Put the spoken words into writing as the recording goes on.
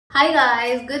Hi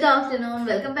guys, good afternoon,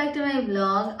 welcome back to my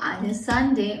blog. आज है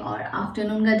Sunday और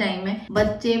afternoon का टाइम है।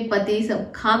 बच्चे पति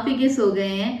सब खा पी के सो गए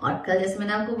हैं और कल जैसे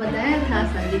मैंने आपको बताया था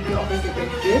संदीप के ऑफिस से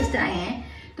कुछ गेस्ट आए हैं,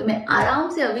 तो मैं आराम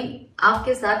से अभी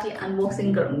आपके साथ ये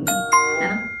अनबॉक्सिंग करूंगी, है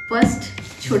ना। फर्स्ट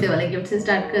छोटे वाले गिफ्ट से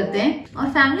स्टार्ट करते हैं और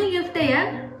फैमिली गिफ्ट है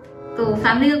यार, तो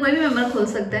फैमिली का कोई भी मेंबर खोल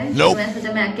सकता है। तो मैं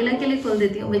सोचा मैं अकेले खोल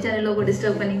देती हूँ, बेचारे लोगों को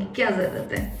डिस्टर्ब करने की क्या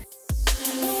जरूरत है।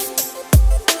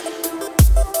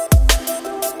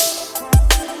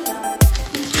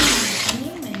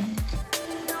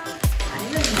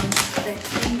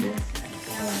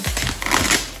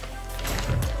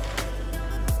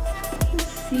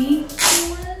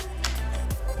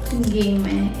 गेम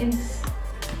है, it's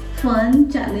fun,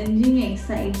 challenging,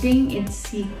 exciting. It's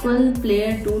sequel,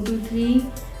 player 2 to 3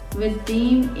 with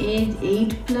team as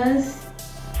 8+।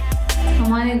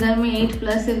 हमारे घर में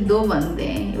 8+ सिर्फ 2 बंदे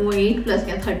हैं, वो 8+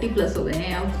 क्या 30+ हो गए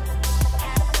हैं अब।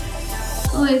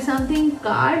 तो इट्स समथिंग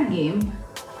कार्ड गेम,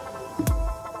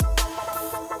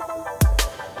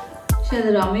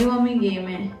 शायद रामी वामी गेम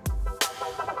है,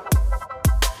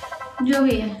 जो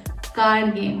भी है,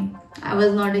 card game. I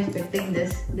was not expecting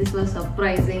this. This was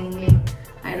surprisingly,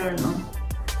 I don't know,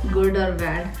 good or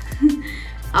bad.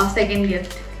 Our second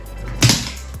gift.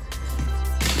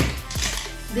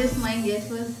 This, my guess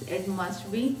was, it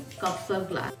must be cups or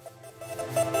glass.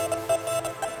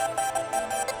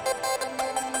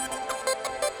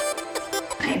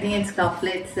 I think it's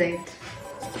couplet set.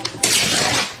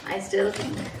 I still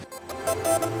think.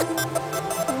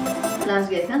 Last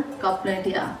guess, huh? Couplet,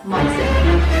 yeah, mug set.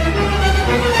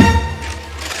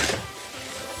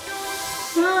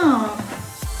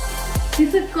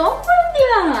 It's a copper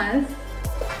glass.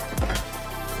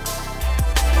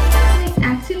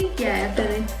 Actually क्या है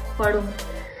फिर पढ़ो।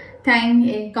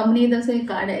 Company तरफ से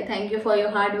card है, thank you for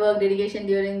your hard work dedication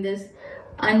during this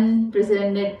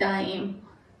unprecedented time.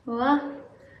 वाह,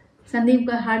 संदीप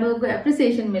का hard work को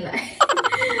एप्रिसिएशन मिला है।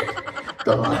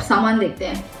 तो अब सामान देखते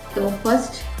हैं। तो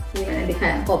फर्स्ट ये मैंने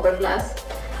दिखाया कॉपर ग्लास,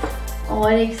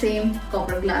 और एक same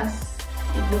copper glass.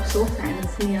 It looks so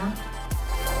fancy.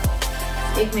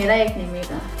 एक मेरा एक निमी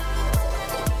का।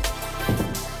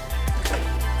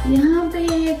 यहाँ पे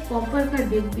ये कॉपर का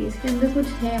डिब्बी, इसके अंदर कुछ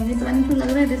है, मुझे पता नहीं क्यों लग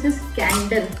रहा है दिस इज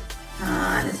कैंडल।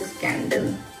 हाँ, this is candle.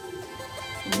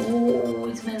 Oh,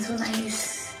 it smells so nice.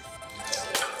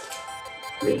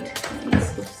 Wait,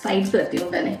 इसको साइड पे रखती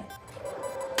हूँ पहले।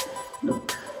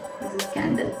 Look, this is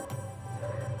candle,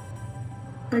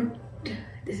 but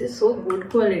this is so good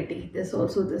quality. This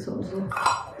also.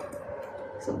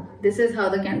 So this is how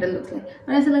the candle looks like.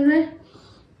 और ऐसा लग रहा है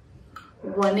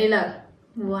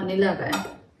वनीला का है।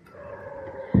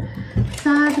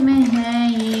 साथ में है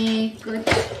ये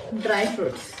कुछ ड्राई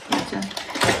फ्रूट्स। अच्छा,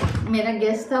 मेरा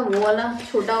गेस था वो वाला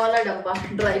छोटा वाला डब्बा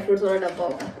ड्राई फ्रूट्स वाला डब्बा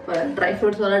होगा, पर ड्राई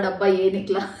फ्रूट्स वाला डब्बा ये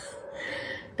निकला।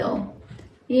 तो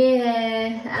ये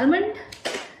है आलमंड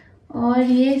और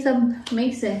ये सब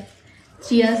मिक्स है,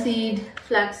 chia seed,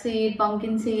 flax seed,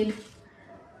 pumpkin seed,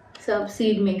 सब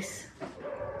सीड मिक्स।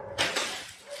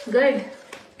 गुड।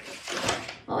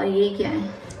 और ये क्या है,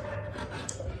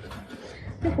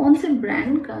 तो कौन से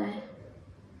ब्रांड का है?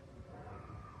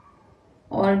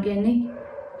 Organic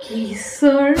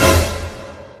Kesar.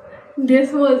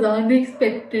 This was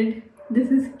unexpected.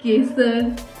 This is केसर।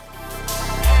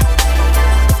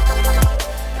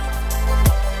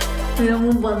 मेरा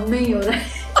मुंह बंद नहीं हो रहा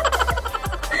है।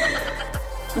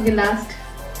 Okay, last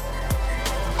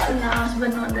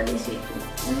but not the least,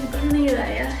 मुझे तो नहीं रहा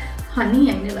यार, हनी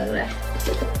है, मुझे लग रहा है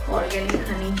organic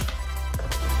honey,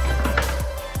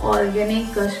 organic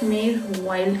Kashmir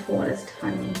wild forest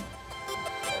Honey.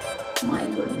 My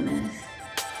goodness,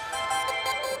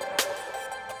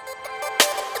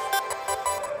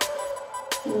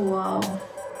 wow,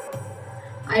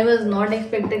 I was not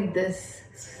expecting this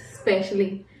specially.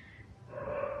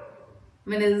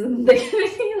 मैंने जिंदगी में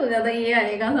नहीं सोचा था ये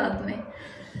आएगा साथ में।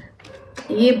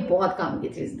 ये बहुत काम की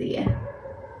चीज दी है।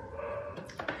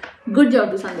 Good job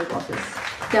to Sandeep office,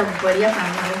 क्या बढ़िया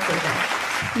फैमिली गिफ्ट होता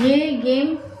है। ये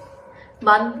गेम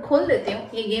बाद खोल देती हूँ,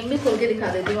 ये गेम भी खोल के दिखा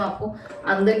देती हूँ आपको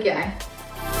अंदर क्या है।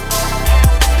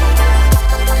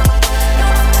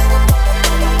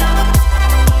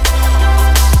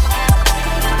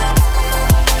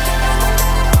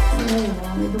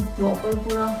 ये तो प्रॉपर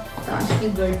पूरा ताश की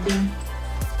गड्डी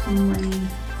मनी।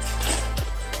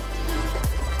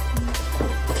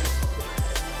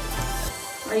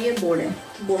 और ये बोर्ड है,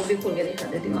 बोर्ड भी खोल के दिखा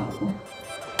देती हूँ आपको।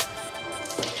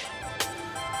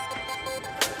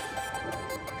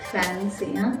 फैंसी,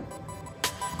 हाँ।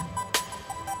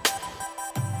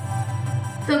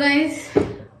 तो गाइस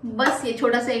बस ये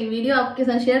छोटा सा एक वीडियो आपके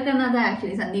साथ शेयर करना था।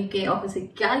 एक्चुअली संदीप के ऑफिस से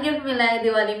क्या गिफ्ट मिला है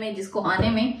दिवाली में, जिसको आने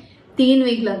में 3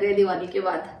 वीक लग गए दिवाली के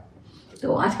बाद।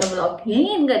 तो आज का ब्लॉग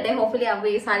यही एंड है। होपफुली आपको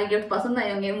ये सारे गिफ्ट पसंद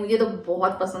आए होंगे, मुझे तो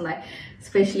बहुत पसंद आए,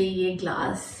 स्पेशली ये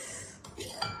ग्लास।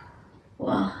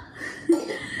 वाह।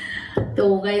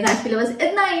 तो गाइस आज के लिए बस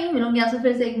इतना ही। मिलूंगी आपसे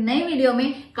फिर से एक नई वीडियो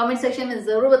में। कमेंट सेक्शन में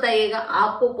जरूर बताइएगा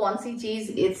आपको कौन सी चीज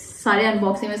इस सारे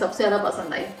अनबॉक्सिंग में सबसे ज्यादा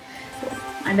पसंद आई।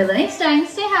 Until the next time,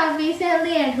 stay happy, stay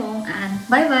healthy at home, and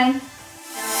bye bye.